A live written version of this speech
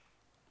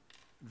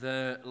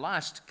The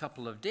last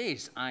couple of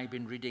days, I've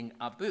been reading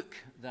a book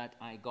that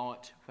I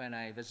got when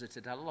I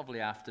visited a lovely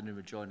afternoon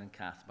with John and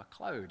Kath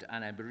MacLeod,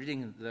 and I've been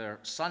reading their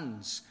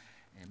son's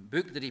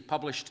book that he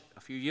published a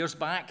few years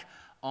back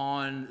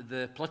on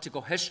the political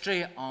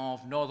history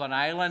of Northern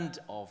Ireland,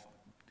 of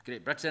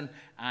Great Britain,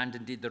 and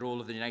indeed the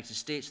role of the United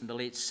States in the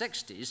late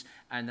 60s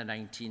and the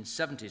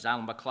 1970s.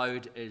 Alan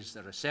MacLeod is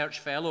a research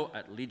fellow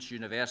at Leeds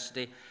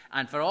University,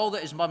 and for all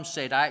that his mum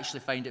said, I actually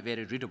find it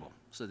very readable.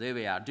 So there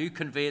we are. Do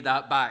convey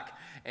that back.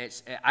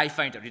 I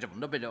find it readable.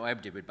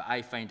 Nobody would, but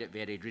I find it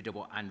very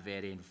readable and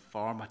very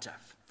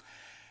informative.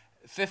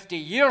 50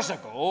 years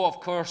ago, of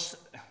course,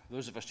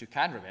 those of us who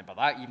can remember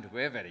that, even if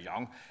we're very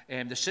young,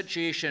 the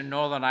situation in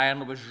Northern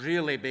Ireland was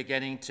really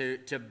beginning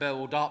to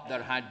build up.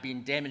 There had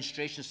been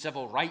demonstrations,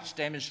 civil rights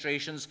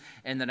demonstrations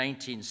in the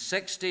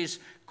 1960s,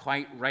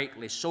 quite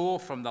rightly so,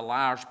 from the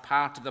large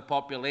part of the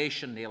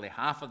population, nearly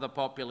half of the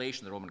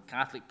population, the Roman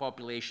Catholic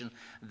population,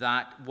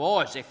 that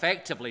was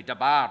effectively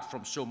debarred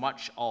from so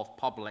much of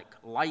public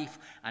life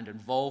and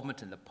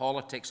involvement in the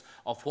politics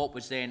of what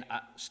was then,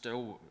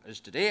 still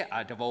is today,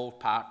 a devolved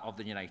part of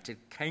the United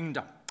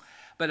Kingdom.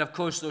 But of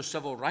course, those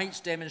civil rights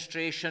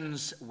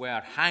demonstrations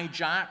were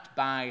hijacked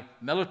by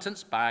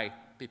militants, by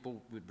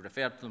people would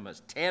refer to them as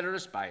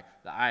terrorists, by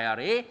the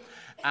IRA,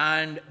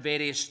 and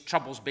various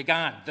troubles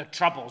began. The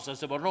Troubles,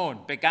 as they were known,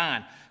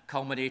 began,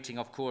 culminating,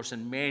 of course,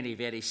 in many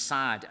very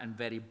sad and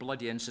very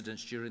bloody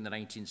incidents during the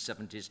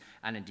 1970s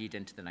and indeed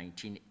into the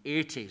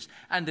 1980s.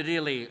 And they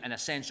really, in a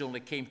sense,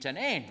 only came to an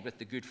end with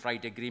the Good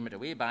Friday Agreement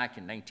way back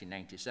in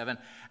 1997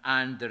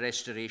 and the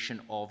restoration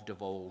of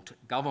devolved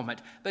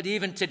government. But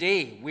even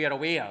today, we are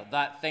aware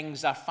that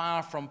things are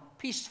far from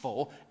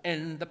peaceful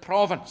in the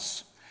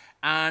province,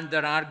 and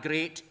there are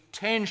great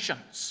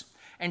tensions.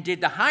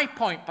 Indeed, the high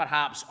point,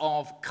 perhaps,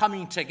 of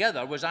coming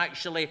together was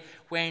actually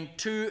when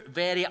two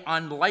very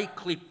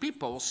unlikely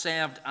people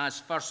served as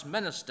First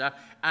Minister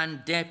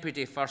and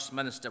Deputy First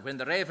Minister, when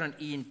the Reverend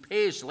Ian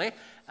Paisley,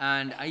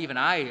 and even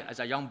I, as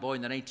a young boy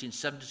in the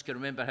 1970s, can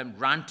remember him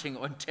ranting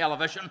on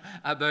television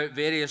about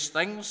various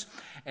things.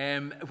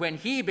 When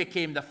he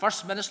became the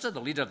First Minister,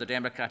 the leader of the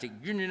Democratic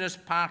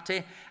Unionist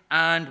Party,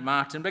 and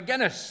Martin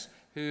McGuinness,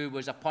 who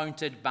was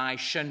appointed by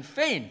Sinn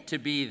Féin to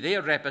be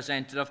their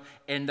representative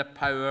in the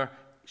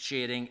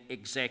power-sharing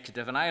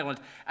executive in Ireland.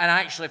 And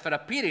actually, for a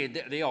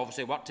period, they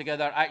obviously worked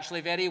together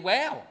actually very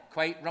well,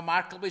 quite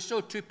remarkably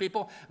so. Two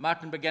people,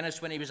 Martin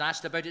McGuinness, when he was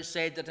asked about it,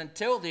 said that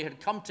until they had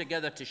come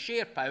together to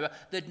share power,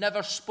 they'd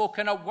never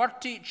spoken a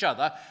word to each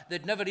other.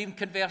 They'd never even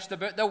conversed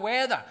about the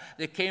weather.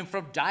 They came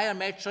from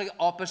diametrically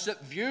opposite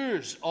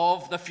views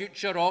of the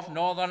future of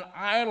Northern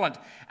Ireland.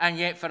 And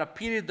yet, for a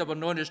period, they were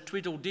known as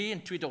Tweedledee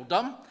and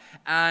Tweedledum,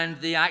 and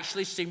they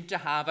actually seemed to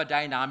have a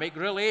dynamic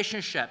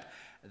relationship.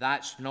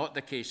 That's not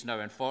the case now,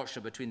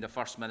 unfortunately, between the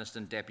First Minister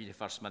and Deputy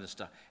First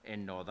Minister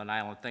in Northern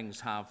Ireland.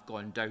 Things have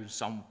gone down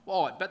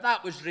somewhat, but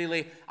that was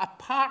really a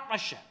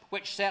partnership,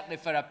 which certainly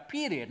for a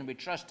period, and we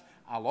trust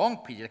a long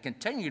period, a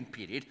continuing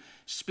period,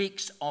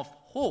 speaks of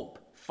hope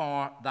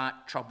for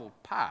that troubled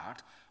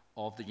part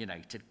of the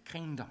United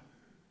Kingdom.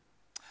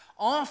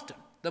 Often,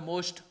 the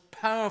most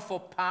powerful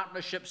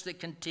partnerships that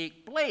can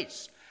take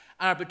place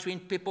are between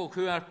people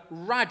who are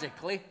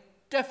radically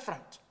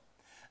different.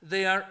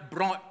 They are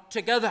brought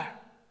together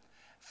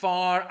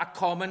for a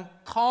common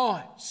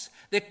cause.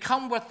 They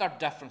come with their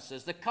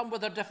differences. They come with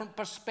their different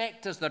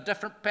perspectives, their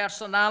different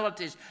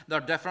personalities,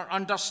 their different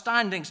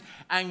understandings,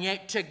 and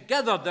yet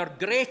together they're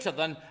greater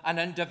than an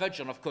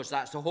individual. Of course,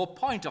 that's the whole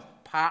point of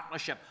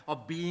partnership,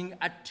 of being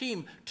a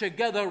team.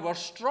 Together we're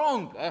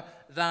stronger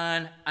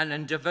than an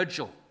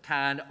individual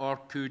can or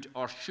could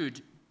or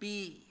should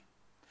be.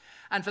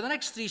 And for the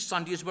next 3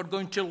 Sundays, we're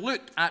going to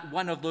look at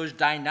one of those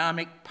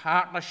dynamic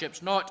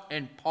partnerships, not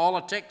in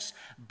politics,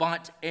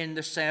 but in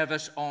the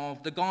service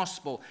of the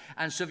gospel.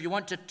 And so if you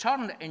want to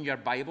turn in your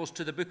Bibles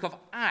to the book of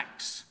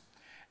Acts,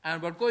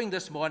 and we're going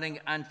this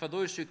morning, and for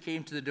those who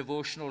came to the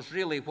devotionals,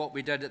 really what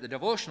we did at the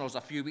devotionals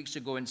a few weeks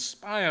ago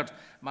inspired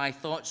my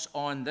thoughts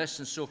on this.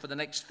 And so for the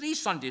next 3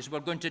 Sundays,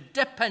 we're going to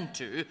dip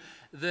into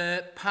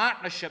the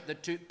partnership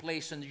that took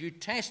place in the New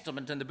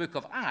Testament in the book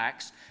of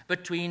Acts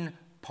between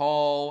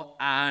Paul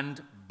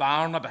and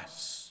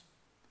Barnabas.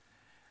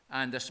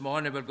 And this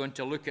morning we're going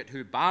to look at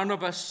who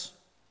Barnabas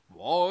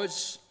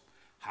was,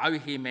 how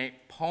he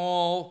met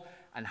Paul,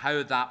 and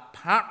how that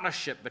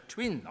partnership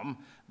between them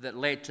that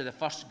led to the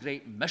first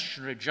great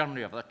missionary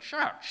journey of the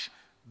church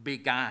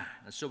began.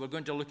 And so we're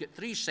going to look at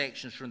 3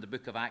 sections from the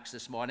book of Acts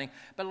this morning,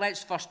 but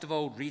let's first of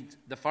all read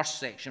the first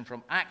section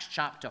from Acts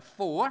chapter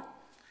 4,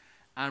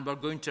 and we're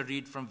going to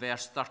read from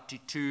verse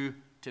 32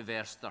 to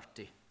verse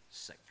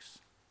 36.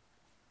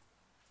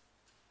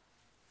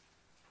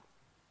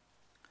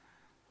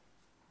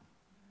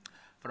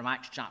 From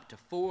Acts chapter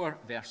 4,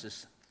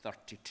 verses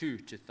 32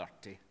 to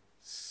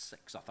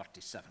 36, or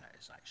 37 it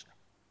is actually.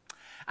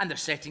 And the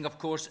setting, of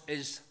course,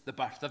 is the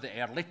birth of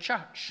the early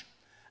church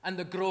and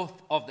the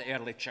growth of the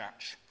early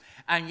church.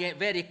 And yet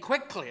very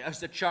quickly, as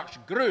the church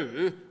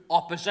grew,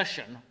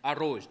 opposition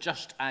arose,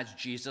 just as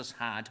Jesus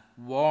had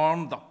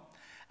warned them.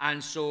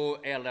 And so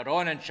earlier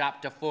on in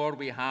chapter 4,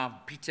 we have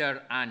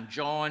Peter and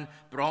John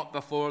brought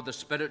before the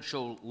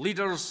spiritual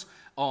leaders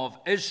of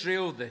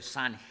Israel, the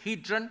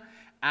Sanhedrin,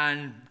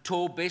 and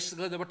told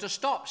basically they were to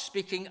stop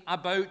speaking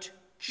about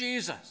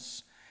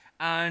Jesus.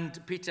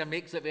 And Peter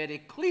makes it very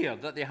clear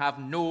that they have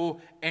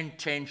no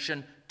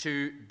intention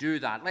to do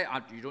that.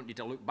 You don't need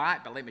to look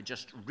back, but let me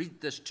just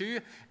read this to you.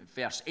 In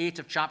verse 8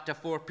 of chapter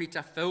 4,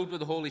 Peter, filled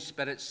with the Holy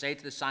Spirit, said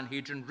to the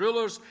Sanhedrin,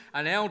 rulers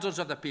and elders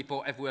of the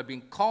people, if we are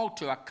being called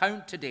to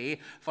account today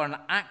for an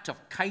act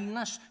of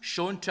kindness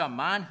shown to a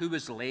man who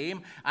was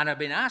lame, and have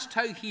been asked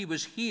how he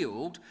was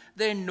healed,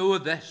 then know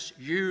this,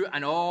 you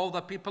and all the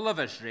people of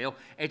Israel,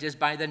 it is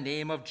by the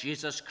name of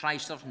Jesus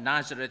Christ of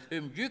Nazareth,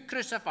 whom you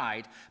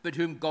crucified, but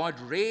whom God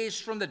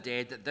raised from the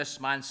dead, that this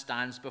man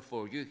stands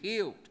before you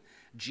healed.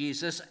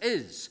 Jesus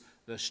is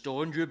the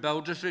stone you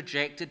builders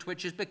rejected,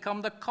 which has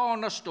become the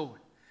cornerstone.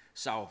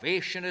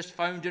 Salvation is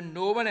found in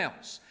no one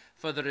else,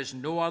 for there is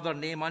no other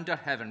name under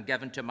heaven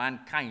given to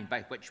mankind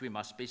by which we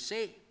must be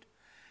saved.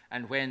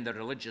 And when the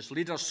religious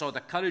leaders saw the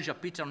courage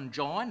of Peter and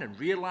John and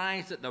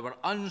realized that they were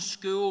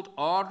unschooled,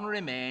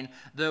 ordinary men,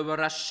 they were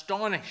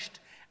astonished,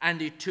 and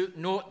they took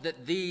note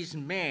that these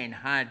men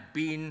had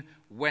been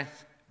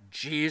with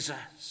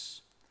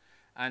Jesus.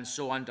 And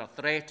so under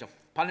threat of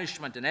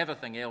punishment and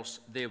everything else,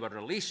 they were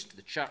released.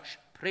 The church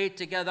prayed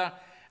together,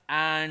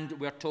 and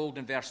we're told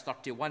in verse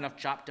 31 of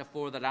chapter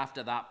 4 that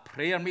after that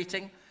prayer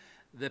meeting,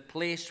 the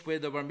place where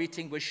they were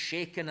meeting was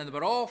shaken, and they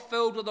were all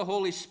filled with the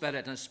Holy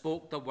Spirit and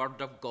spoke the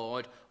word of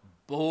God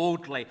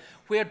boldly.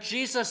 Where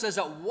Jesus is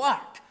at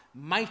work,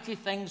 mighty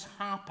things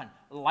happen.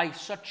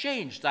 Lives are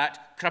changed.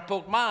 That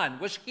crippled man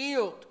was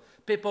healed.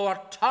 People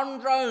are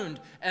turned round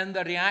in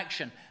the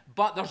reaction.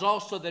 But there's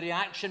also the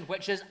reaction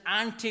which is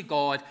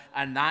anti-God,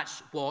 and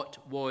that's what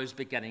was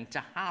beginning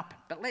to happen.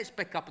 But let's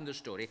pick up in the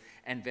story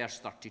in verse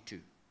 32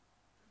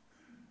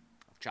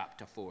 of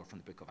chapter 4 from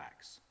the book of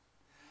Acts.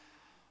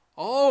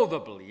 All the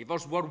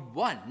believers were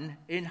one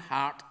in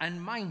heart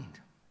and mind.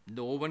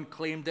 No one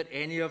claimed that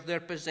any of their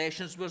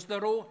possessions was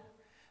their own,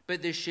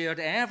 but they shared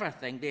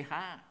everything they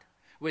had.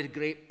 With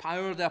great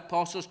power, the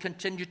apostles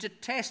continued to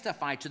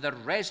testify to the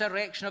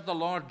resurrection of the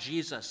Lord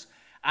Jesus,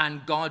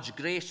 and God's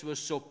grace was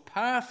so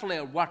powerfully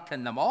at work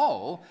in them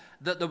all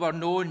that there were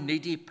no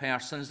needy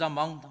persons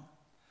among them.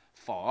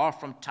 For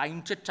from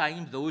time to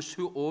time, those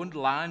who owned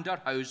land or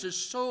houses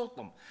sold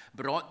them,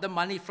 brought the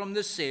money from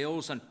the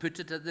sales, and put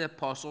it at the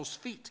apostles'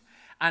 feet,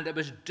 and it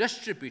was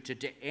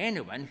distributed to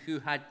anyone who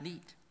had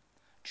need.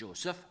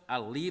 Joseph, a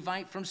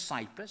Levite from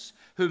Cyprus,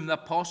 whom the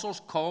apostles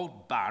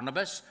called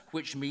Barnabas,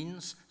 which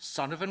means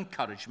son of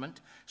encouragement,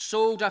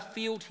 sold a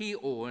field he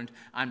owned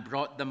and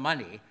brought the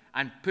money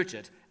and put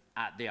it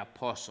at the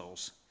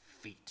apostles'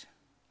 feet.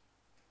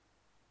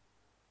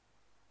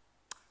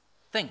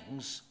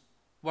 Things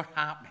were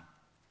happening.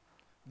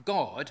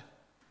 God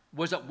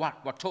was at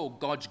work. We're told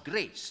God's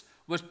grace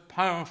was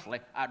powerfully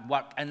at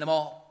work in them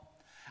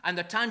all. And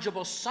the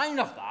tangible sign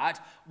of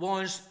that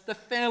was the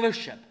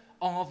fellowship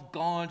of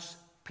God's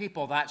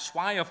people. That's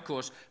why, of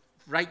course,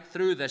 right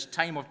through this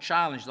time of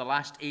challenge, the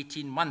last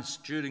 18 months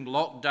during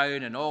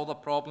lockdown and all the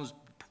problems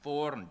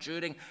before and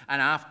during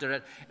and after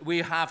it, we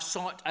have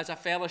sought as a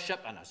fellowship,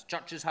 and as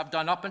churches have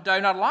done up and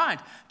down our land,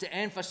 to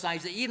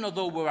emphasize that even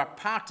though we were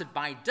parted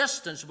by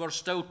distance, we're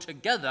still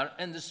together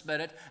in the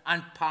Spirit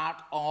and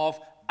part of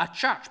a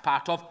church,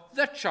 part of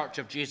the Church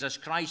of Jesus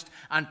Christ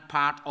and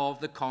part of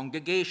the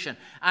congregation.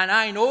 And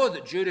I know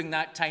that during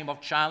that time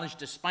of challenge,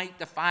 despite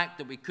the fact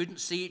that we couldn't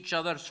see each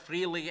other as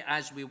freely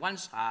as we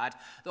once had,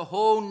 the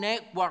whole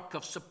network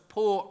of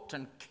support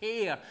and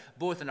care,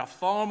 both in a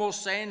formal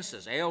sense,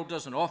 as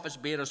elders and office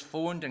bearers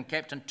phoned and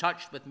kept in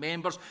touch with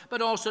members,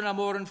 but also in a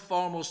more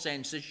informal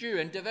sense, as you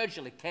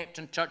individually kept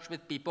in touch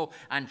with people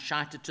and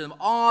chatted to them,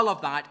 all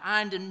of that,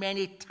 and in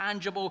many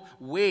tangible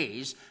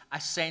ways, a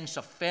sense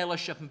of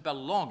fellowship and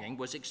belonging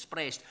was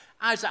expressed,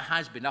 as it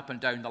has been up and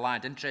down the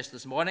land. Interest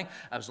this morning,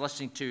 I was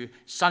listening to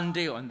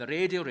Sunday on the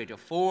radio, Radio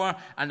 4,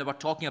 and they were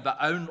talking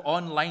about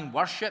online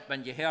worship,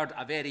 and you heard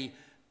a very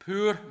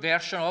poor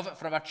version of it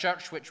from a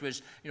church, which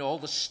was, all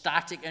the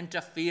static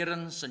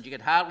interference, and you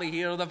could hardly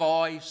hear the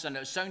voice, and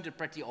it sounded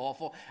pretty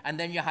awful. And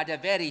then you had a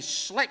very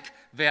slick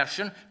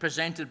version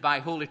presented by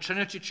Holy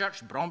Trinity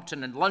Church,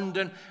 Brompton in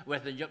London,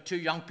 with the two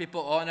young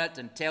people on it,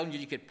 and telling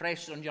you could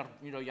press on your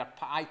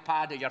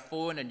iPad or your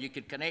phone, and you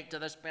could connect to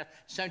this person.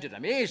 Sounded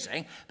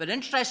amazing. But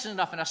interesting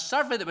enough, in a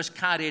survey that was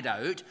carried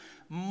out,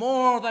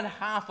 more than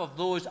half of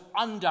those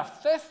under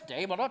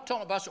 50, we're not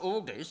talking about us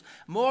oldies,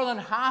 more than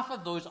half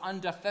of those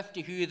under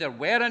 50 who either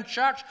were in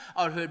church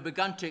or who had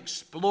begun to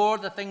explore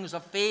the things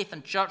of faith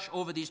and church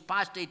over these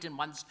past 18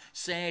 months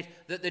said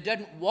that they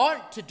didn't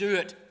want to do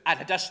it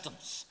at a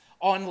distance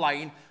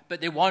online, but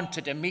they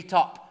wanted to meet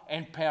up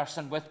in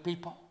person with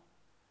people.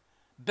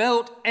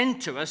 Built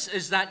into us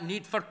is that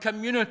need for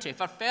community,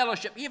 for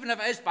fellowship, even if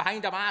it is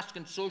behind a mask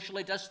and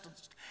socially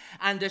distanced.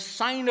 And the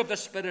sign of the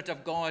Spirit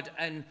of God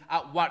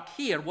at work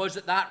here was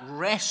that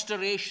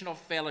restoration of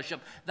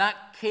fellowship,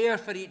 that care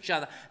for each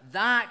other,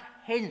 that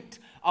hint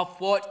of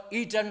what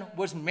Eden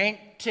was meant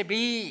to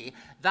be,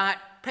 that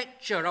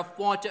picture of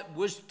what it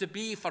was to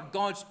be for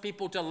God's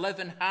people to live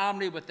in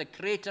harmony with the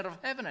Creator of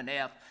heaven and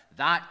earth,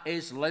 that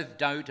is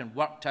lived out and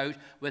worked out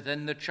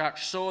within the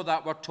church, so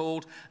that we're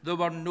told there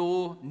were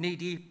no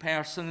needy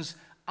persons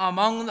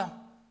among them.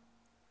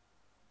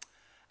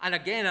 And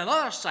again,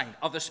 another sign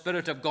of the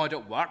Spirit of God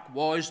at work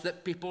was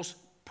that people's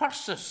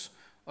purses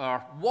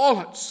or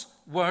wallets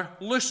were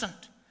loosened.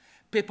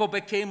 People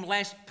became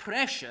less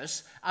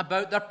precious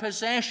about their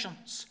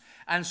possessions.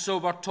 And so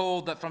we're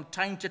told that from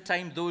time to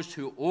time those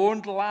who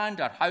owned land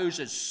or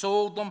houses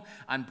sold them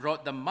and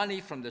brought the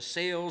money from the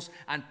sales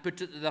and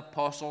put it at the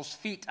apostles'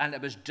 feet, and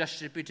it was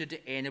distributed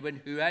to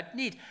anyone who had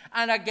need.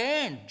 And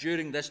again,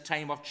 during this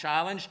time of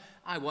challenge,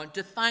 I want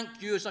to thank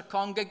you as a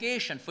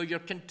congregation for your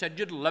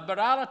continued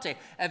liberality.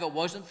 If it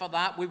wasn't for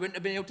that, we wouldn't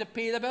have been able to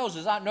pay the bills.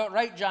 Is that not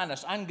right,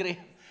 Janice and Graham?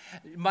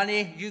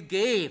 Money you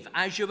gave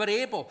as you were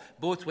able,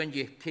 both when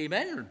you came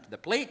in, the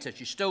plate, as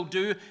you still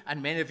do,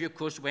 and many of you, of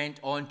course, went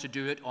on to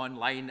do it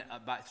online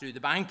back through the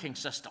banking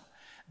system.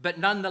 But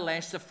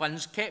nonetheless, the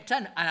funds kept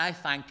in, and I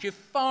thank you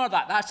for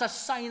that. That's a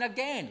sign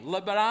again.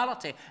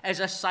 Liberality is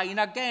a sign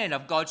again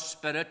of God's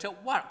Spirit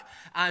at work,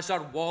 as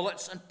our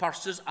wallets and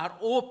purses are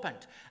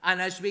opened,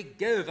 and as we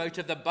give out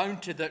of the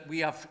bounty that we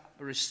have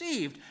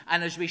received,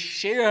 and as we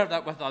share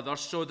that with others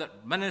so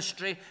that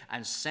ministry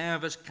and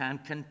service can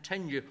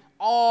continue.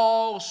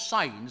 All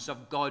signs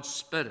of God's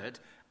Spirit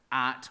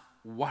at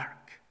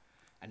work.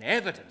 An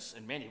evidence,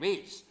 in many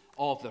ways,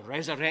 of the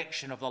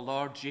resurrection of the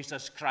Lord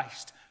Jesus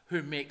Christ,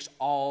 who makes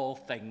all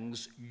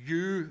things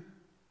new.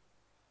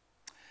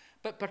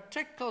 But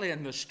particularly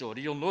in this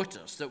story, you'll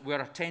notice that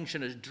where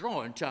attention is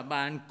drawn to a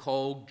man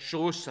called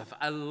Joseph,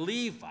 a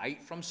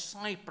Levite from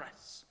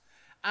Cyprus,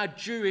 a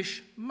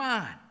Jewish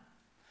man.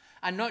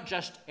 And not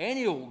just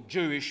any old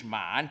Jewish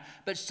man,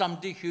 but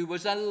somebody who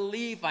was a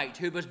Levite,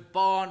 who was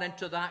born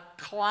into that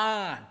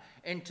clan,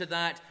 into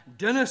that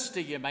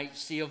dynasty, you might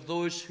say, of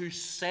those who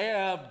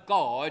served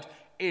God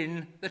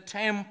in the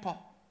temple.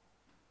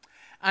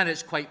 And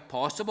it's quite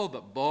possible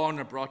that born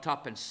and brought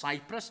up in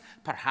Cyprus,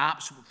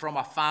 perhaps from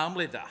a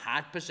family that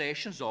had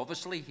possessions.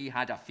 Obviously, he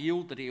had a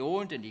field that he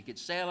owned and he could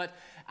sell it.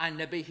 And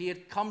maybe he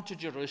had come to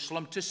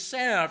Jerusalem to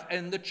serve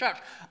in the church,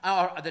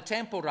 or the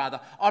temple rather.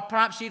 Or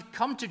perhaps he'd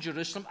come to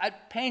Jerusalem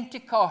at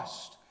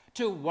Pentecost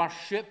to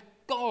worship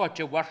God,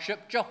 to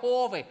worship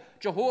Jehovah,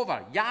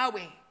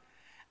 Yahweh.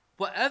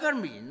 Whatever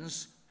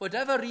means,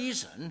 whatever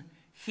reason,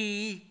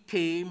 he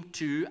came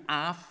to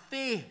a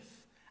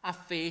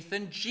faith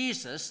in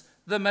Jesus,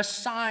 the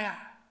Messiah.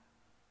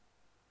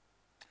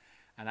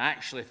 And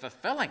actually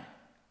fulfilling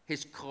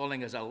his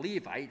calling as a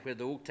Levite, where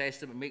the Old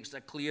Testament makes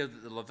it clear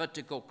that the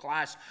Levitical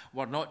class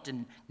were not to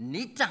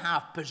need to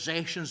have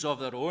possessions of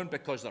their own,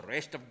 because the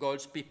rest of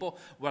God's people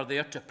were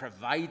there to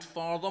provide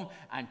for them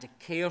and to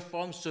care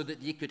for them so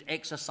that they could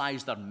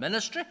exercise their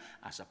ministry.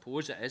 I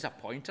suppose it is a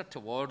pointer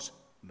towards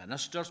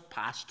ministers,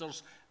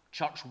 pastors,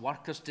 church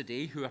workers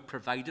today who are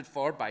provided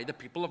for by the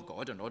people of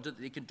God in order that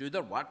they can do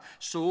their work.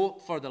 So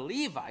for the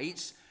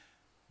Levites,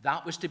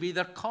 that was to be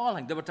their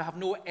calling. They were to have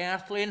no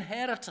earthly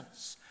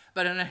inheritance,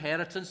 but an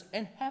inheritance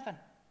in heaven.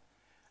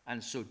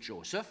 And so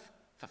Joseph,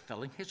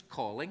 fulfilling his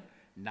calling,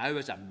 now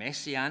as a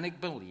messianic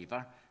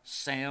believer,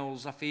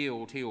 sells a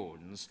field he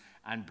owns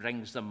and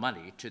brings the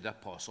money to the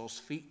apostles'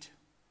 feet.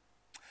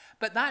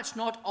 But that's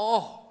not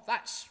all.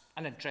 That's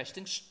an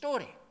interesting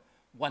story.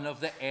 One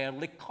of the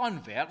early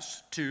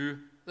converts to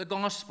the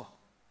gospel,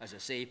 as I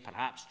say,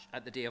 perhaps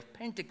at the day of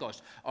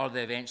Pentecost, or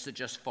the events that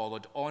just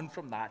followed on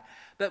from that.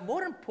 But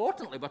more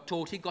importantly, we're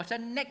told he got a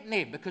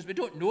nickname, because we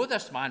don't know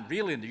this man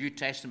really in the New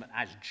Testament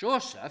as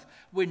Joseph.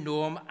 We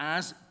know him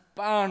as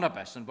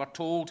Barnabas, and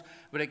we're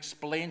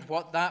explained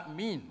what that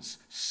means: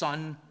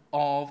 son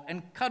of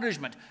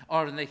encouragement,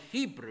 or in the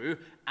Hebrew,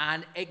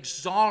 an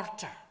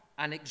exhorter.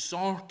 And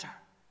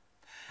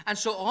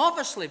so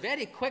obviously,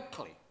 very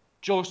quickly,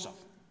 Joseph,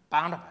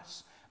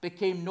 Barnabas,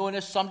 became known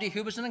as somebody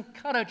who was an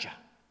encourager,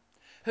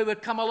 who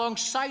would come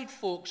alongside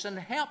folks and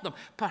help them,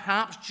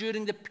 perhaps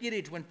during the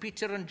period when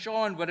Peter and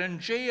John were in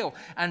jail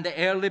and the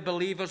early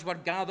believers were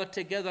gathered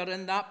together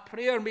in that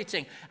prayer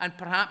meeting. And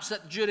perhaps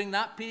that during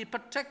that period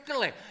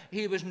particularly,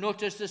 he was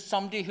noticed as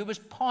somebody who was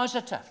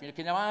positive. You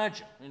can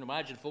imagine.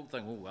 Imagine folk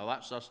think, oh, well,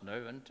 that's us now,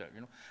 isn't it?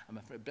 I'm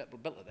a bit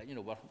like that.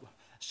 We're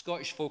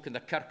Scottish folk in the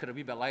kirk are a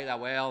wee bit like that.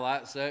 Well,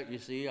 that's it, you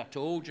see. I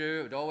told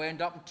you, it would all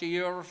end up in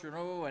tears,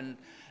 and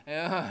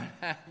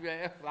that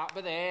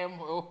be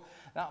them.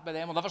 That'll be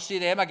them. We'll never see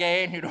them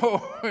again,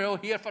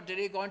 here for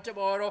today, gone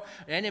tomorrow.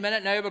 Any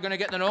minute now, we're going to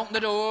get the knock on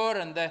the door,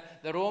 and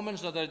the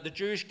Romans or the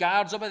Jewish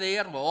guards over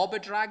there, and we'll all be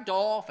dragged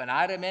off. And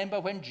I remember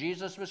when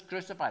Jesus was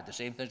crucified, the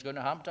same thing's going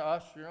to happen to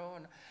us,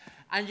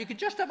 And you could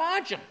just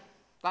imagine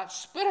that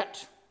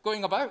spirit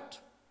going about.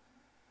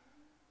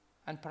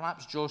 And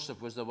perhaps Joseph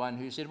was the one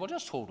who said, well,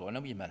 just hold on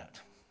a wee minute.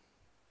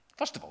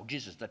 First of all,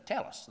 Jesus did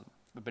tell us.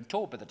 We've been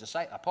told by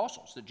the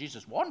apostles that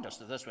Jesus warned us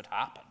that this would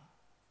happen.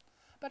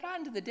 But at the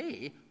end of the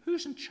day,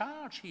 who's in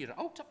charge here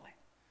ultimately?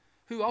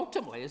 Who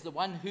ultimately is the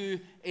one who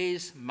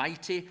is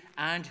mighty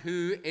and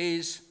who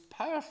is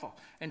powerful.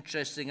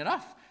 Interesting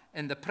enough,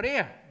 in the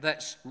prayer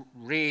that's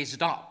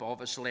raised up,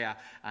 obviously a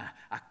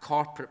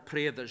corporate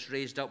prayer that's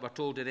raised up, we're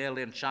told it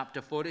earlier in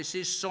chapter 4, it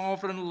says,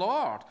 Sovereign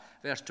Lord,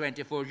 verse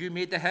 24, you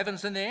made the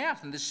heavens and the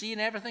earth and the sea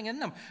and everything in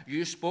them.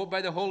 You spoke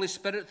by the Holy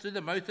Spirit through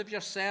the mouth of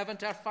your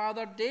servant, our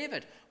father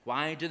David.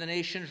 Why do the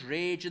nations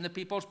rage and the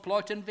peoples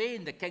plot in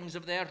vain? The kings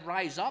of the earth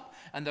rise up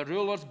and the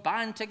rulers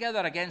band together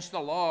against the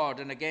Lord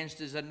and against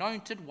his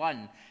anointed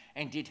one.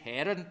 Indeed,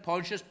 Herod and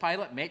Pontius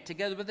Pilate met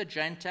together with the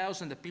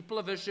Gentiles and the people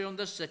of Israel in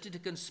the city to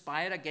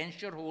conspire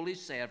against your holy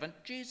servant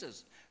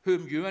Jesus,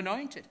 whom you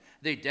anointed.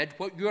 They did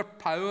what your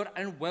power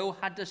and will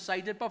had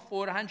decided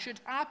beforehand should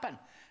happen.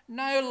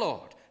 Now,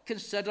 Lord,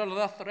 consider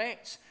the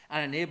threats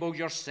and enable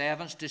your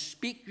servants to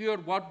speak your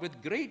word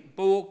with great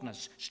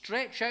boldness.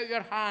 Stretch out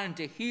your hand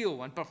to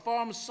heal and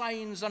perform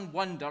signs and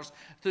wonders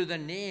through the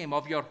name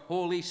of your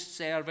holy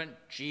servant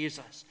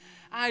Jesus.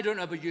 I don't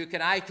know about you,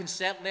 I can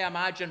certainly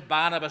imagine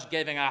Barnabas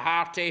giving a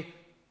hearty,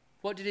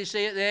 what did he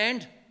say at the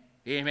end?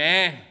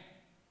 Amen.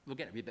 We're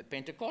getting a wee bit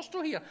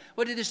Pentecostal here.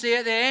 What did he say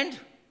at the end?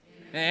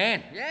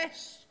 Amen.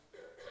 Yes.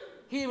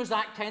 He was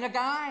that kind of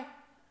guy.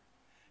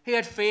 He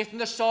had faith in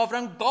the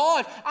sovereign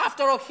God.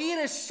 After all, here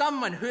is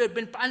someone who had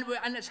been,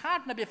 and it's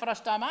hard maybe for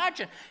us to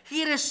imagine,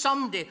 here is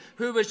somebody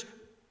who was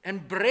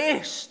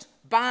embraced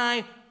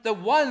by the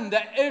one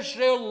that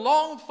Israel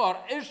longed for,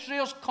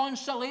 Israel's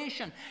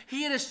consolation.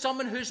 Here is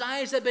someone whose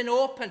eyes have been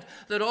opened,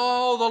 that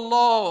all the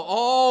law,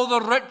 all the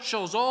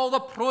rituals, all the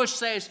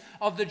process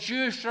of the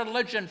Jewish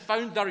religion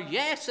found their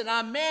yes and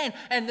amen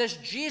in this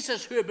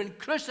Jesus who had been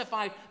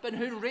crucified but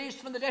who raised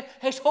from the dead.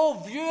 His whole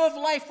view of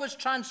life was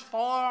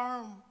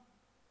transformed.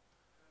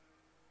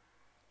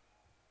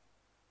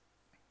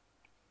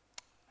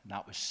 And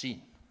that was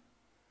seen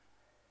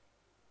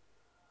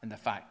in the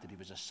fact that he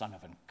was a son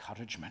of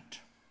encouragement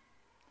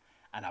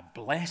and a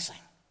blessing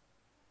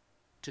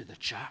to the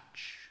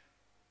church.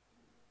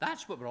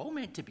 That's what we're all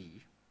meant to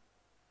be.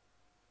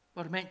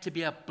 We're meant to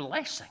be a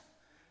blessing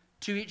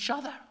to each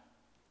other.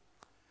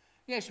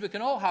 Yes, we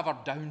can all have our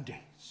down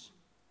days.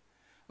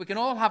 We can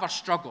all have our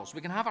struggles. We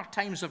can have our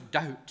times of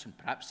doubt and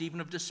perhaps even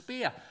of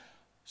despair.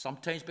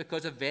 Sometimes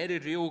because of very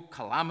real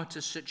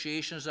calamitous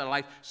situations in our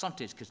life.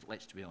 Sometimes because,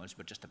 let's be honest,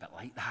 we're just a bit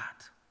like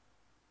that.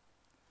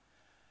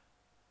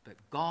 But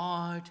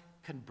God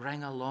can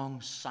bring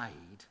alongside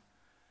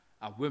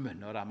a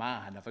woman or a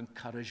man of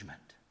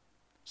encouragement,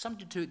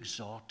 somebody to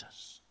exhort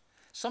us,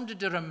 somebody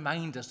to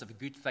remind us of the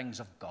good things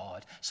of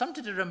God,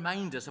 somebody to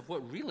remind us of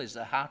what really is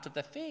the heart of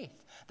the faith.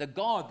 The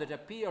God that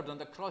appeared on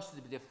the cross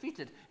to be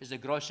defeated is the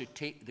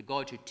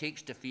God who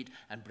takes defeat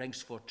and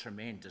brings forth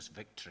tremendous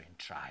victory and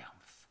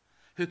triumph,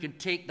 who can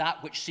take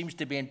that which seems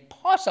to be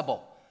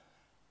impossible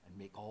and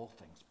make all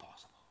things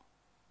possible.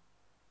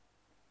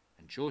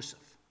 And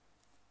Joseph,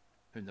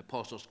 whom the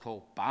apostles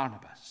call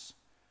Barnabas,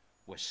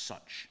 was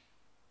such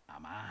a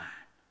man.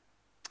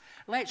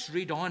 Let's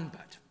read on,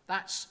 but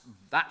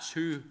that's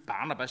who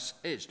Barnabas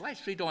is.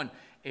 Let's read on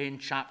in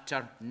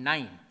chapter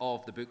 9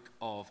 of the book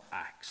of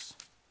Acts.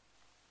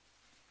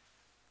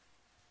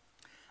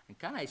 And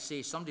can I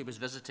say, somebody was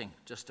visiting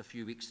just a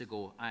few weeks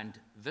ago and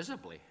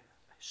visibly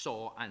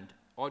saw and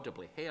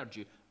audibly heard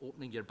you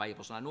opening your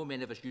Bibles. And I know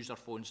many of us use our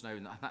phones now,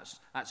 and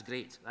that's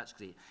great,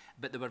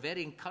 But they were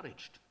very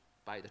encouraged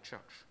by the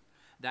church.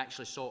 They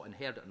actually saw it and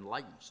heard it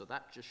online, so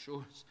that just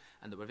shows.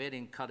 And they were very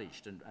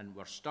encouraged and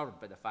were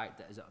stirred by the fact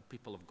that as a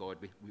people of God,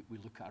 we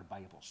look at our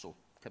Bible. So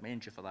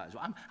commend you for that as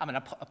well. I'm in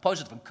a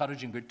positive,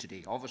 encouraging mood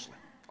today,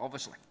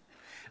 obviously.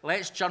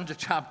 Let's turn to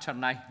chapter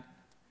 9.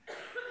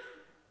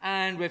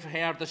 And we've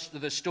heard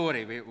the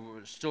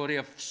story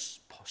of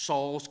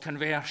Saul's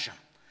conversion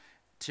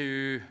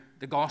to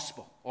the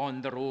gospel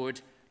on the road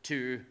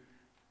to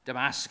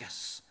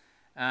Damascus.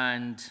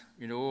 And,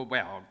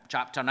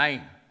 chapter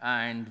 9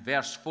 and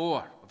verse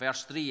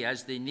 3,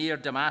 as they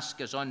neared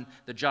Damascus on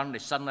the journey,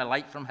 suddenly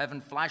light from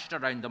heaven flashed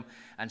around them,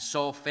 and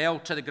Saul fell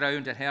to the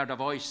ground and heard a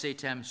voice say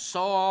to him,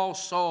 Saul,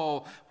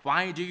 Saul,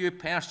 why do you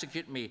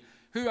persecute me?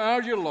 Who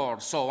are you,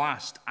 Lord? Saul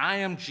asked. I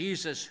am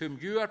Jesus, whom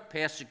you are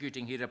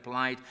persecuting, he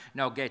replied.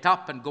 Now get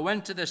up and go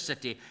into the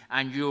city,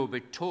 and you will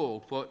be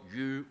told what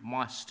you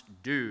must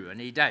do.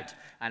 And he did.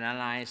 And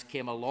Ananias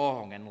came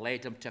along and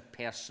led him to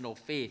personal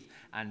faith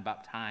and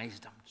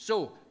baptized him.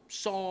 So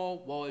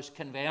Saul was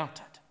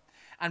converted.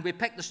 And we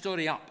pick the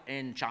story up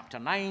in chapter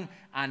 9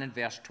 and in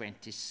verse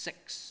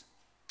 26.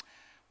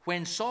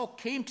 When Saul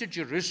came to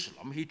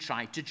Jerusalem, he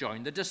tried to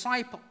join the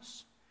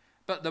disciples.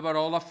 But they were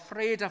all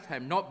afraid of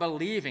him, not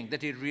believing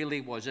that he really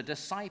was a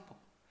disciple.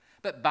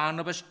 But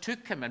Barnabas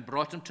took him and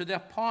brought him to the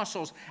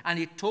apostles, and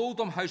he told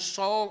them how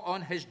Saul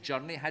on his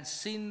journey had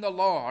seen the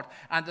Lord,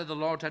 and that the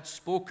Lord had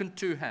spoken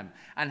to him,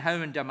 and how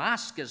in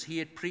Damascus he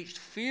had preached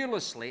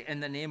fearlessly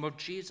in the name of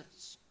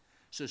Jesus.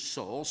 So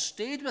Saul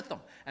stayed with them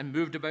and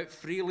moved about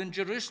freely in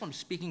Jerusalem,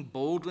 speaking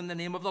boldly in the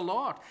name of the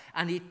Lord.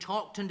 And he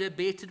talked and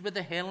debated with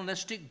the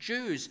Hellenistic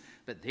Jews,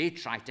 but they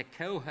tried to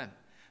kill him.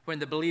 When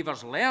the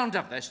believers learned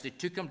of this, they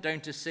took him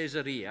down to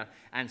Caesarea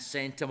and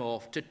sent him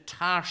off to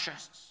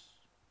Tarshish.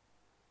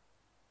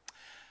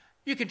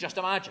 You can just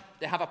imagine.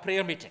 They have a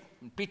prayer meeting.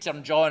 And Peter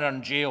and John are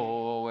in jail.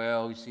 Oh,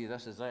 well, you see,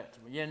 this is it.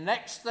 The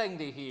next thing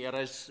they hear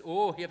is,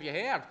 oh, have you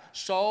heard?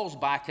 Saul's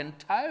back in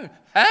town.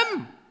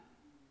 Him!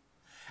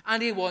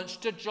 And he wants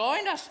to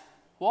join us.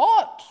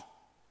 What?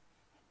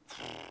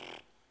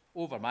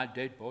 Over my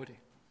dead body.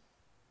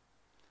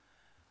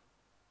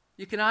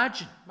 You can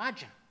imagine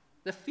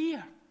the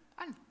fear,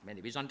 and in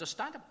many ways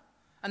understandable,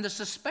 and the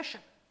suspicion.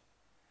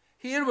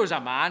 Here was a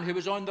man who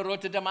was on the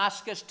road to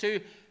Damascus to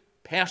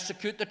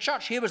persecute the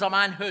church. Here was a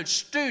man who had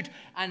stood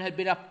and had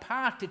been a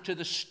party to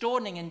the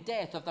stoning and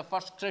death of the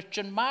first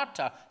Christian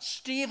martyr,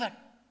 Stephen.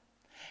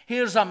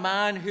 Here's a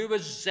man who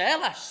was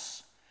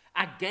zealous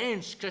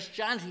against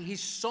Christianity. He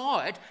saw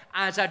it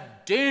as a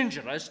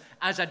dangerous,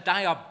 as a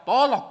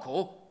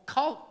diabolical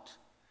cult,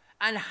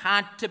 and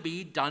had to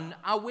be done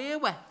away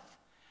with.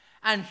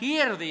 And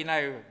here they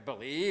now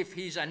believe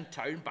he's in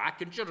town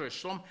back in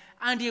Jerusalem,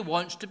 and he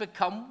wants to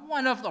become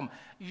one of them.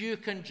 You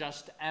can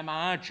just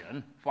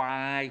imagine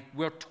why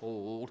we're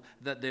told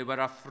that they were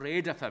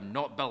afraid of him,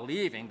 not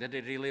believing that he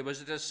really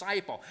was a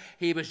disciple.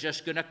 He was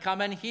just going to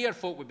come in here,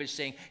 folk would be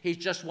saying. He's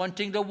just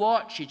wanting to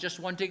watch. He's just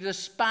wanting to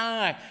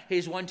spy.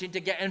 He's wanting to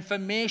get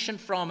information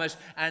from us.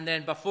 And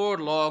then before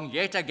long,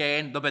 yet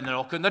again, they'll be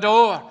knocking the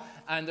door,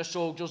 and the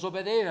soldiers will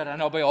be there, and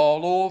it'll be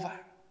all over.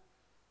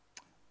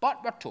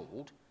 But we're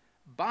told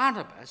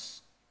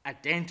Barnabas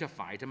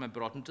identified him and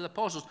brought him to the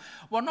apostles.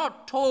 We're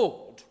not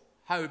told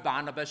how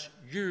Barnabas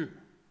knew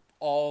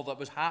all that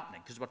was happening,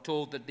 because we're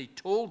told that they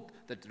told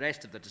the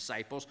rest of the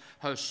disciples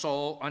how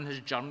Saul on his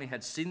journey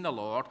had seen the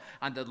Lord,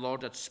 and the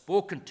Lord had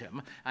spoken to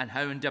him, and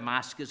how in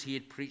Damascus he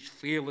had preached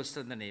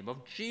fearlessly in the name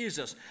of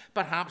Jesus.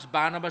 Perhaps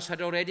Barnabas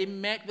had already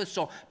met with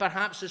Saul.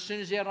 Perhaps as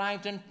soon as he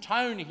arrived in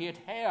town, he had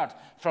heard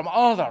from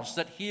others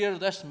that here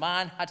this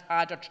man had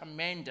had a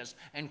tremendous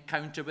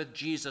encounter with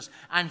Jesus,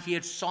 and he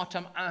had sought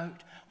him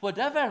out.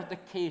 Whatever the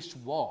case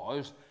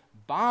was,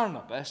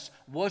 Barnabas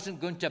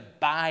wasn't going to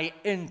buy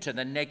into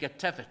the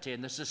negativity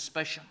and the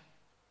suspicion.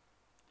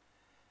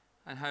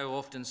 And how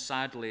often,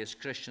 sadly, as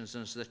Christians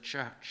and as the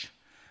church,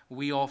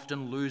 we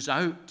often lose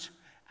out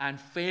and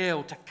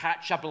fail to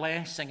catch a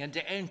blessing and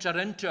to enter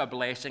into a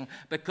blessing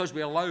because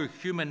we allow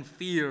human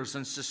fears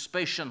and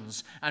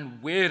suspicions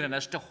and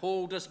wariness to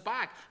hold us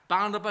back.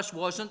 Barnabas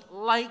wasn't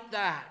like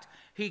that.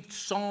 He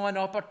saw an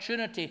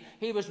opportunity.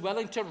 He was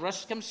willing to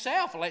risk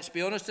himself. Let's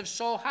be honest, if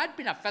Saul had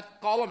been a fifth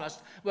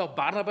columnist, well,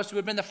 Barnabas would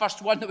have been the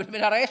first one that would have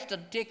been arrested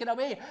and taken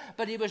away.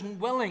 But he was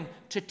willing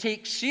to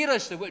take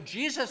seriously what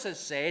Jesus has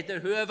said,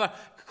 that whoever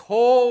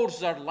holds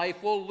their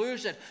life will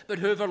lose it, but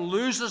whoever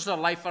loses their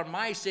life for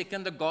my sake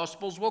and the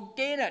gospel's will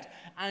gain it.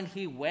 And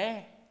he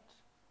went.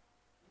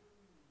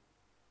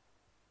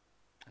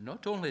 And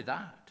not only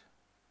that,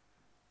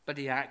 but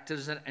he acted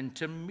as an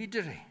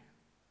intermediary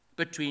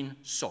between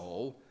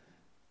Saul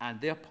and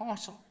the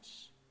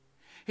apostles.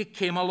 He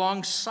came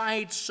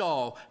alongside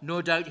Saul. No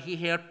doubt he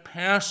heard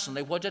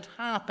personally what had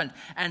happened.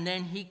 And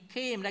then he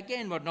came. And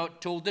again, we're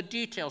not told the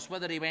details,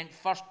 whether he went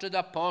first to the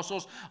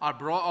apostles or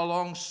brought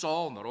along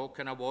Saul. And they're all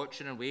kind of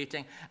watching and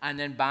waiting. And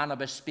then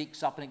Barnabas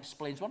speaks up and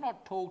explains. We're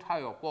not told how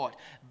or what,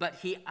 but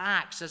he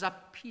acts as a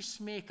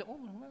peacemaker. Oh,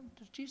 well,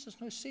 does Jesus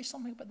now say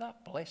something about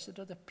that? Blessed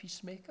are the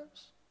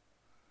peacemakers.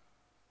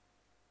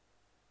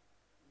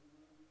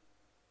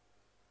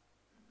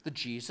 The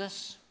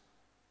Jesus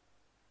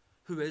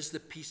who is the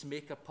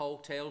peacemaker, Paul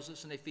tells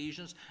us in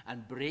Ephesians,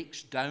 and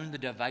breaks down the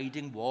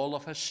dividing wall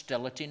of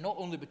hostility, not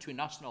only between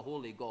us and a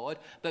holy God,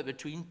 but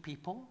between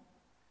people.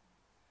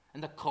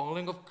 And the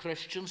calling of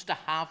Christians to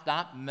have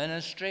that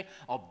ministry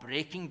of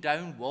breaking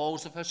down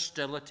walls of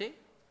hostility.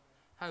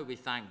 How we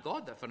thank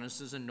God that, for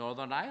instance, in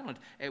Northern Ireland,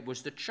 it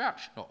was the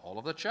church, not all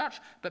of the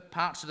church, but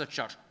parts of the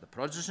church, the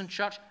Protestant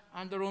church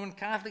and the Roman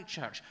Catholic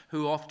Church,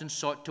 who often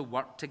sought to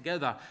work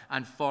together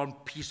and form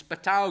peace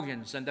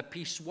battalions and the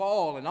peace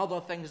wall and other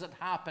things that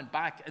happened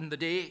back in the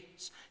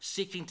days,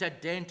 seeking to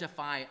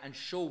identify and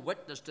show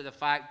witness to the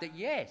fact that,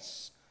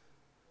 yes,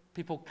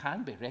 people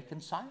can be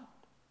reconciled.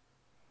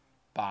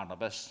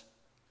 Barnabas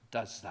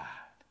does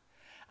that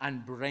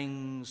and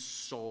brings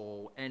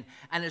Saul in.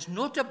 And it's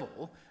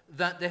notable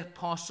that the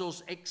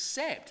apostles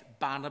accept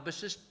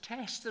Barnabas'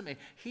 testimony.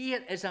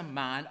 Here is a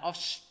man of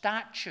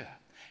stature.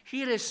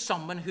 Here is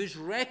someone who's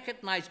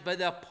recognized by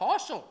the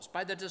apostles,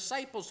 by the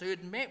disciples who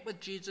had met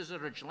with Jesus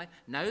originally,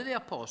 now the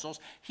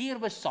apostles. Here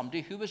was somebody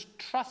who was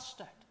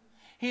trusted.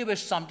 Here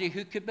was somebody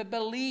who could be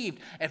believed.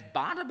 If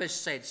Barnabas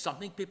said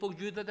something, people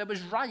knew that it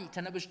was right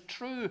and it was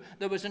true.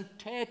 There was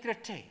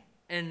integrity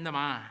in the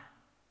man.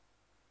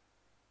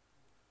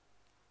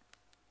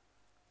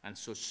 And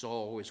so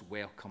Saul is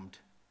welcomed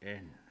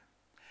in.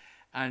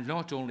 And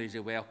not only is he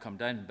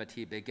welcomed in, but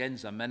he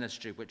begins a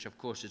ministry which, of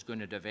course, is going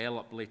to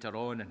develop later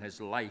on in his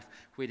life,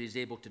 where he's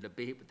able to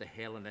debate with the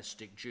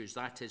Hellenistic Jews.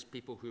 That is,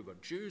 people who were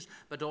Jews,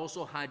 but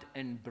also had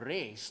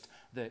embraced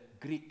the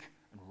Greek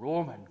and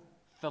Roman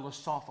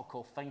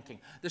philosophical thinking,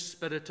 the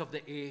spirit of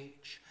the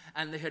age.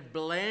 And they had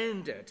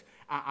blended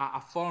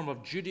a form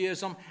of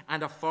Judaism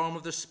and a form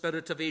of the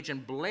spirit of age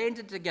and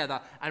blended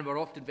together, and were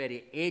often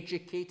very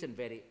educated,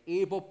 very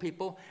able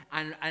people,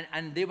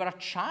 and they were a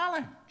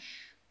challenge.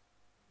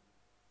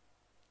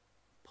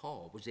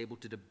 Paul was able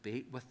to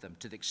debate with them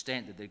to the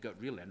extent that they got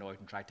really annoyed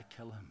and tried to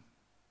kill him.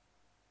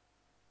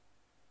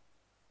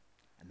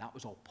 And that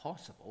was all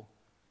possible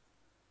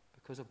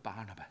because of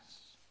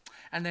Barnabas.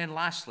 And then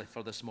lastly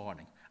for this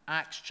morning,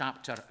 Acts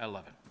chapter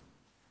 11.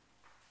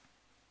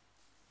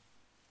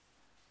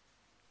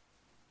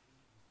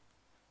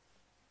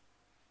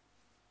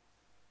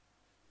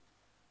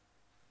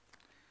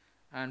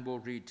 And we'll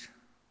read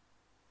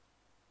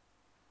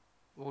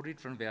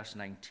from verse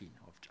 19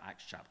 of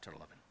Acts chapter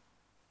 11.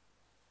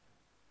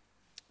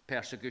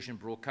 Persecution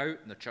broke out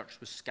and the church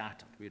was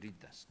scattered. We read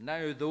this.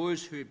 Now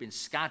those who had been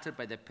scattered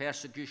by the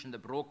persecution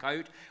that broke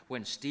out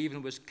when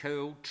Stephen was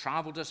killed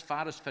traveled as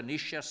far as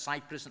Phoenicia,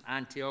 Cyprus, and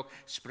Antioch,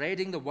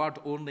 spreading the word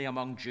only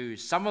among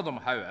Jews. Some of them,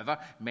 however,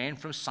 men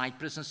from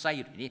Cyprus and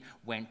Cyrene,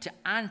 went to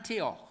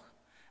Antioch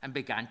and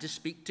began to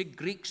speak to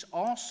Greeks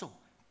also,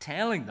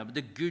 telling them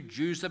the good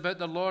news about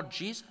the Lord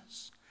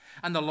Jesus.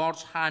 And the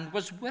Lord's hand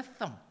was with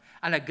them,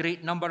 and a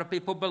great number of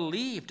people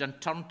believed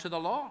and turned to the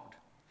Lord.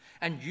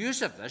 And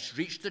news of this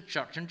reached the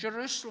church in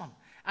Jerusalem,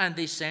 and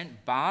they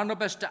sent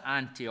Barnabas to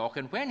Antioch.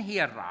 And when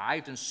he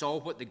arrived and saw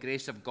what the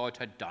grace of God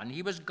had done,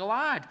 he was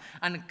glad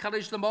and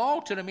encouraged them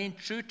all to remain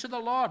true to the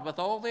Lord with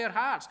all their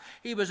hearts.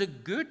 He was a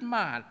good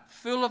man,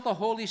 full of the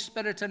Holy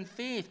Spirit and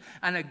faith,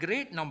 and a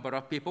great number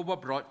of people were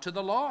brought to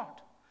the Lord.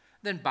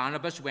 Then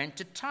Barnabas went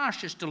to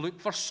Tarshish to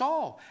look for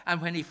Saul, and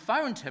when he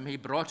found him, he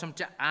brought him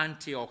to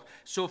Antioch.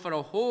 So for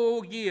a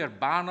whole year,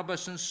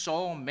 Barnabas and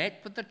Saul met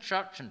with the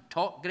church and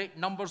taught great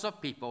numbers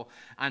of people,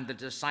 and the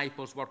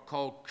disciples were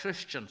called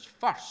Christians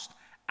first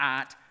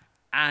at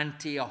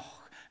Antioch.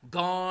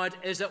 God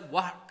is at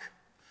work.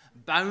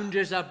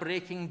 Boundaries are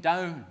breaking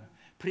down.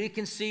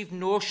 Preconceived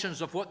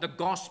notions of what the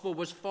gospel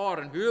was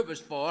for and who it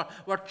was for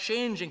were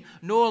changing.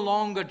 No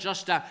longer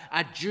just a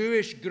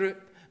Jewish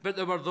group, but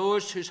there were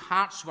those whose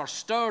hearts were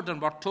stirred and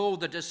were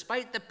told that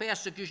despite the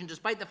persecution,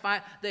 despite the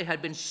fact they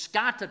had been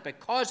scattered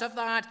because of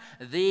that,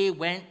 they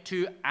went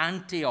to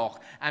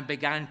Antioch and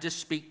began to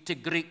speak to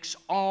Greeks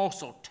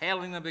also,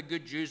 telling them the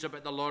good news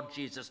about the Lord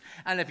Jesus.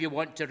 And if you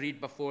want to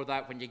read before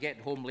that, when you get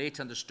home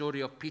later, in the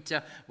story of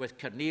Peter with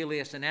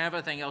Cornelius and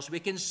everything else, we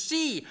can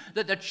see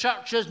that the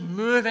church is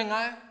moving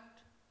out.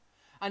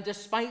 And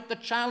despite the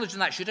challenge,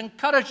 and that should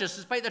encourage us,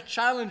 despite the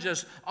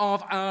challenges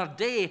of our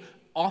day,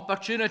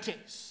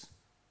 opportunities.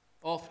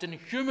 Often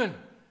human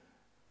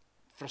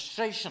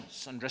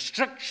frustrations and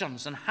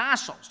restrictions and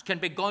hassles can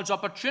be God's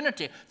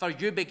opportunity for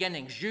new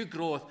beginnings, new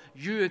growth,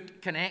 new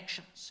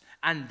connections.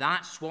 And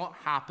that's what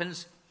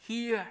happens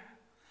here.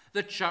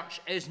 The church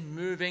is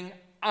moving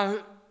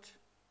out.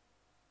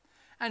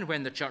 And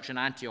when the church in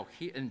Antioch,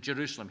 in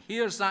Jerusalem,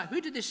 hears that,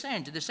 who did they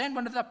send? Did they send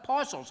one of the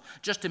apostles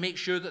just to make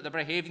sure that they're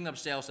behaving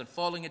themselves and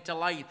falling into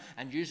line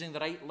and using the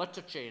right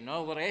liturgy and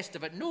all the rest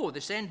of it? No,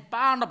 they send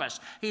Barnabas.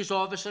 He's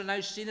obviously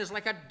now seen as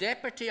like a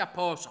deputy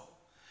apostle.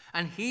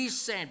 And he's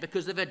sent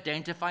because they've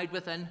identified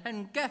within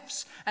him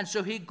gifts. And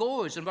so he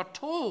goes, and we're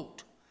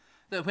told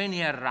that when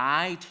he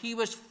arrived, he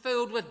was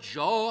filled with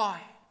joy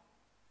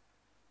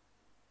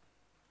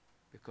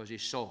because he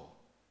saw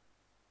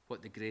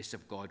what the grace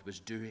of God was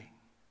doing.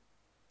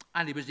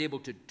 And he was able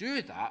to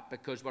do that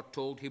because we're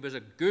told he was a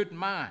good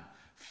man,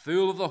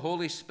 full of the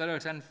Holy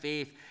Spirit and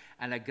faith,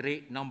 and a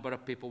great number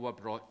of people were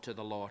brought to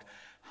the Lord.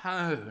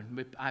 How,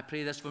 I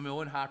pray this for my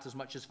own heart as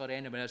much as for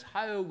anyone else,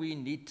 how we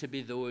need to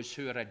be those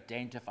who are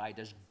identified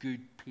as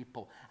good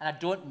people. And I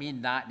don't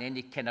mean that in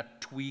any kind of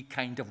twee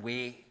kind of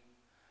way,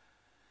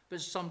 but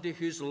somebody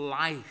whose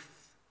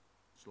life,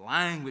 whose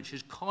language,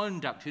 whose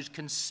conduct, whose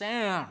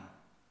concern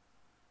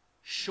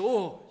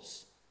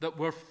shows that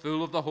we're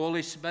full of the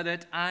Holy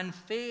Spirit and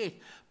faith,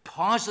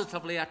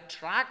 positively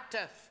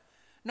attractive,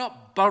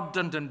 not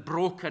burdened and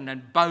broken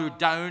and bowed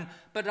down,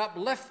 but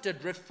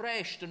uplifted,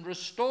 refreshed, and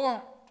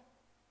restored.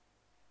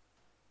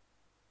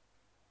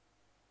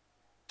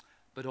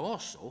 But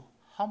also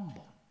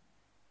humble.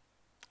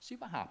 See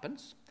what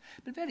happens?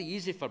 It's been very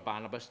easy for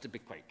Barnabas to be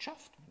quite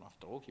chuffed.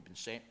 After all, he'd been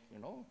sent,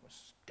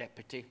 as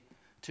deputy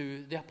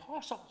to the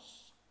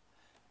apostles.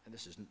 And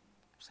this isn't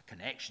a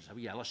connection, it's a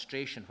wee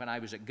illustration. When I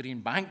was at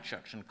Greenbank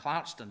Church in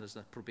Clarkston as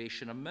the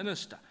probationer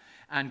minister,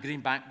 and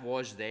Greenbank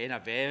was then a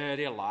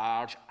very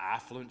large,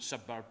 affluent,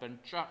 suburban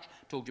church.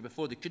 I told you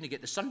before, they couldn't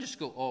get the Sunday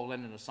school all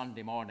in on a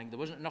Sunday morning. There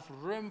wasn't enough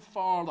room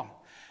for them.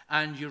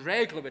 And you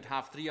regularly would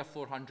have 300 or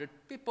 400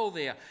 people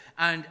there.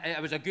 And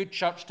it was a good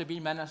church to be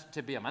a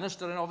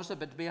minister in, obviously,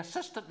 but to be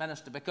assistant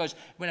minister, because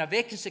when a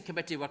vacancy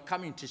committee were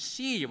coming to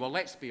see you, well,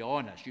 let's be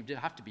honest, you'd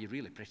have to be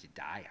really pretty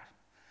dire.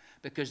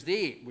 Because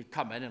they would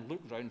come in and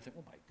look around and think,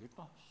 oh my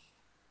goodness,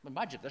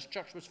 imagine this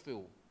church was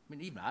full. I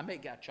mean, even I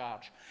might get a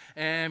charge.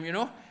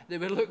 They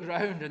would look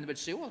round and they would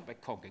say, oh, a big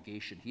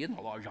congregation here and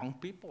a lot of young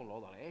people and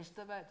all the rest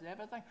of it and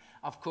everything.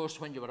 Of course,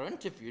 when you were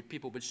interviewed,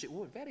 people would say,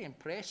 oh, very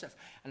impressive.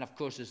 And of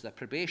course, as the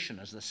probation,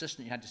 as the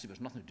assistant, you had to say,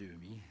 there's nothing to do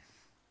with me.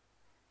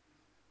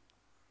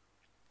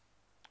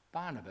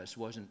 Barnabas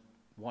wasn't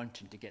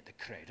wanting to get the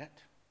credit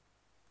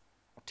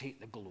or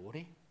take the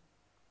glory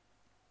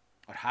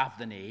or have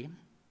the name.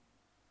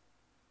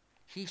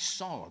 He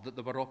saw that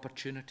there were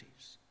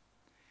opportunities.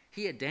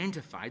 He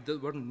identified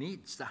that there were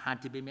needs that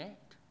had to be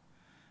met.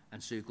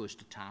 And so he goes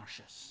to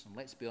Tarshish. And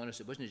let's be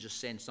honest, it wasn't just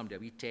send somebody a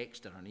wee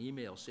text or an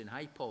email saying,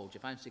 hi, Paul, do you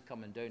fancy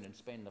coming down and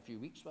spending a few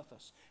weeks with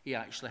us? He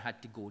actually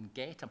had to go and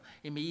get him.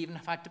 He may even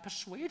have had to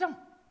persuade him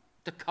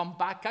to come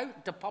back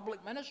out to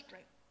public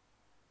ministry.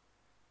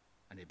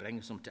 And he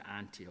brings them to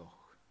Antioch.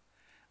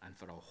 And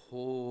for a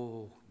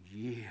whole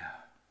year,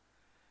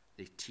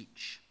 they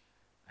teach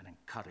and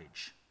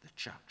encourage the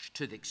church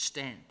to the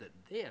extent that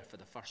there, for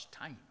the first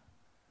time,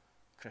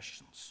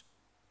 Christians,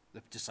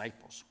 the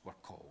disciples, were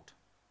called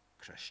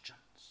Christians.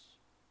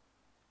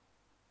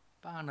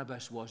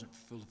 Barnabas wasn't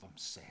full of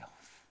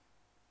himself.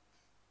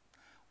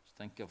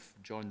 Think of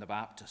John the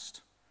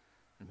Baptist.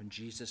 And when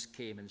Jesus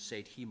came and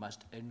said, he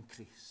must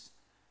increase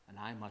and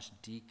I must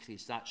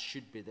decrease, that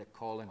should be the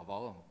calling of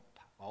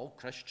all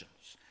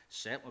Christians,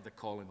 certainly the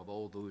calling of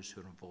all those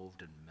who are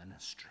involved in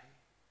ministry.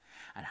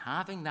 And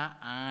having that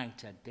eye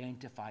to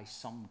identify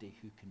somebody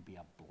who can be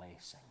a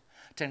blessing,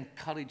 to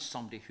encourage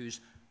somebody who's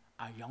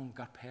a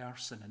younger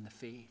person in the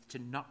faith, to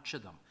nurture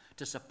them,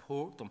 to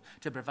support them,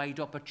 to provide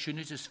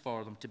opportunities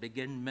for them to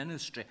begin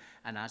ministry.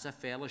 And as a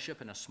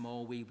fellowship, in a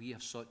small way, we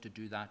have sought to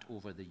do that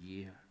over the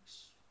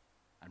years,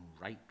 and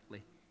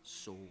rightly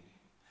so.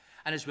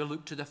 And as we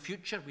look to the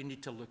future, we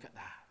need to look at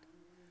that.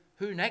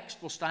 Who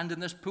next will stand in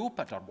this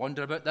pulpit or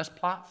wander about this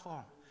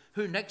platform?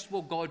 Who next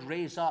will God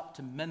raise up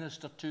to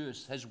minister to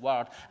us his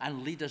word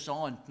and lead us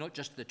on, not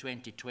just the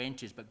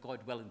 2020s, but God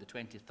willing, the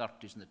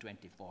 2030s and the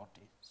 2040s?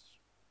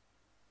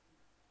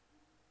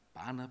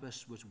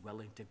 Barnabas was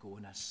willing to go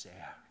on a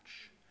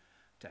search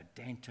to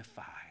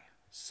identify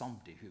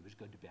somebody who was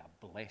going to be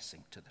a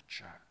blessing to the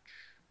church.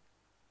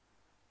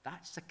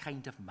 That's the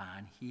kind of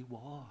man he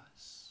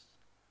was.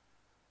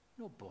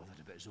 Not bothered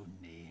about his own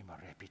name or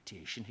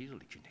reputation. He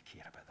really couldn't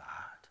care about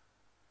that.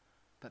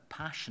 But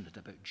passionate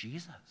about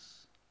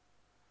Jesus.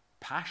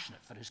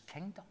 Passionate for his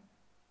kingdom.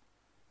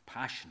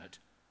 Passionate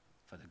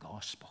for the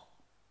gospel.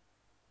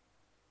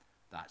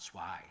 That's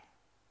why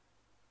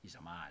he's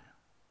a man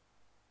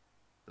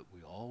that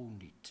we all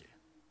need to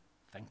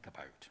think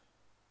about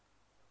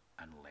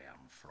and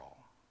learn from.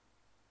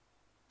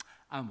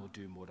 And we'll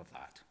do more of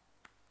that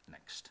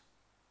next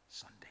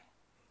Sunday.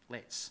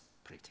 Let's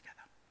pray together.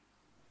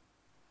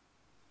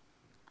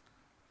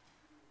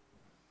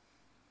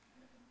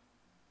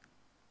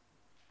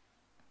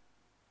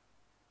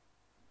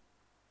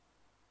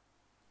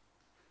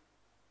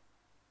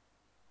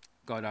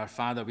 God our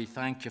Father, we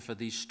thank you for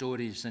these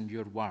stories in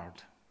your word,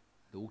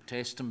 the Old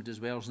Testament as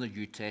well as the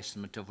New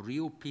Testament, of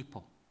real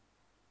people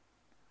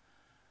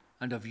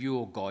and of you,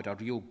 O God, a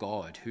real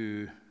God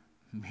who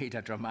made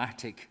a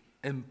dramatic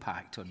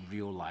impact on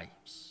real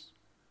lives.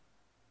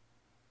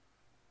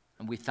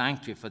 And we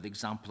thank you for the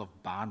example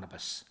of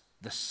Barnabas,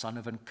 the son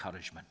of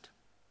encouragement,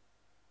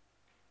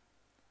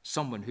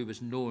 someone who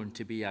was known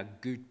to be a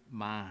good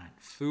man,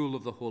 full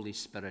of the Holy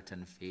Spirit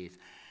and faith.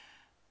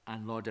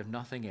 And Lord, if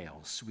nothing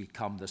else, we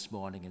come this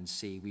morning and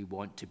say we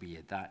want to be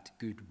that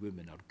good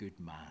woman or good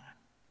man.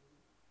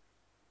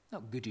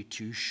 Not goody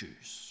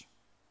two-shoes,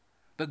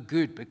 but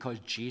good because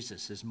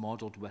Jesus is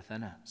modeled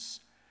within us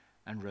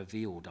and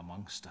revealed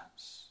amongst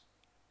us.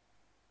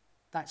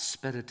 That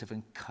spirit of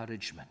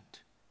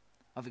encouragement,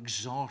 of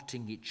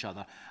exhorting each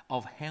other,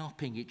 of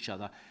helping each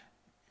other,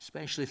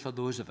 especially for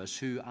those of us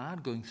who are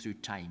going through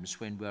times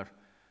when we're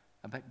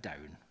a bit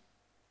down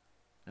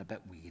and a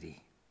bit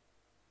weary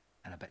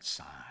and a bit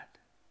sad.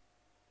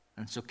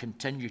 And so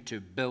continue to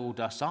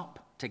build us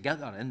up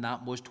together in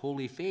that most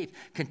holy faith.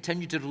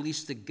 Continue to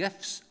release the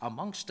gifts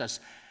amongst us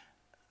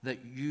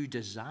that you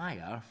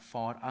desire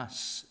for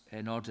us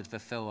in order to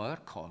fulfill our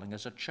calling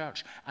as a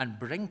church, and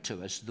bring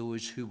to us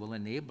those who will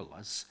enable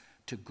us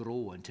to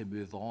grow and to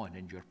move on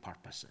in your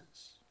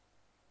purposes.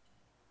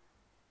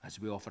 As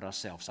we offer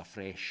ourselves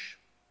afresh,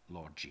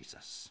 Lord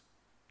Jesus,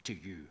 to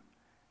you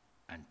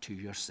and to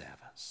your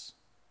service.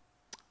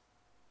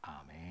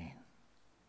 Amen.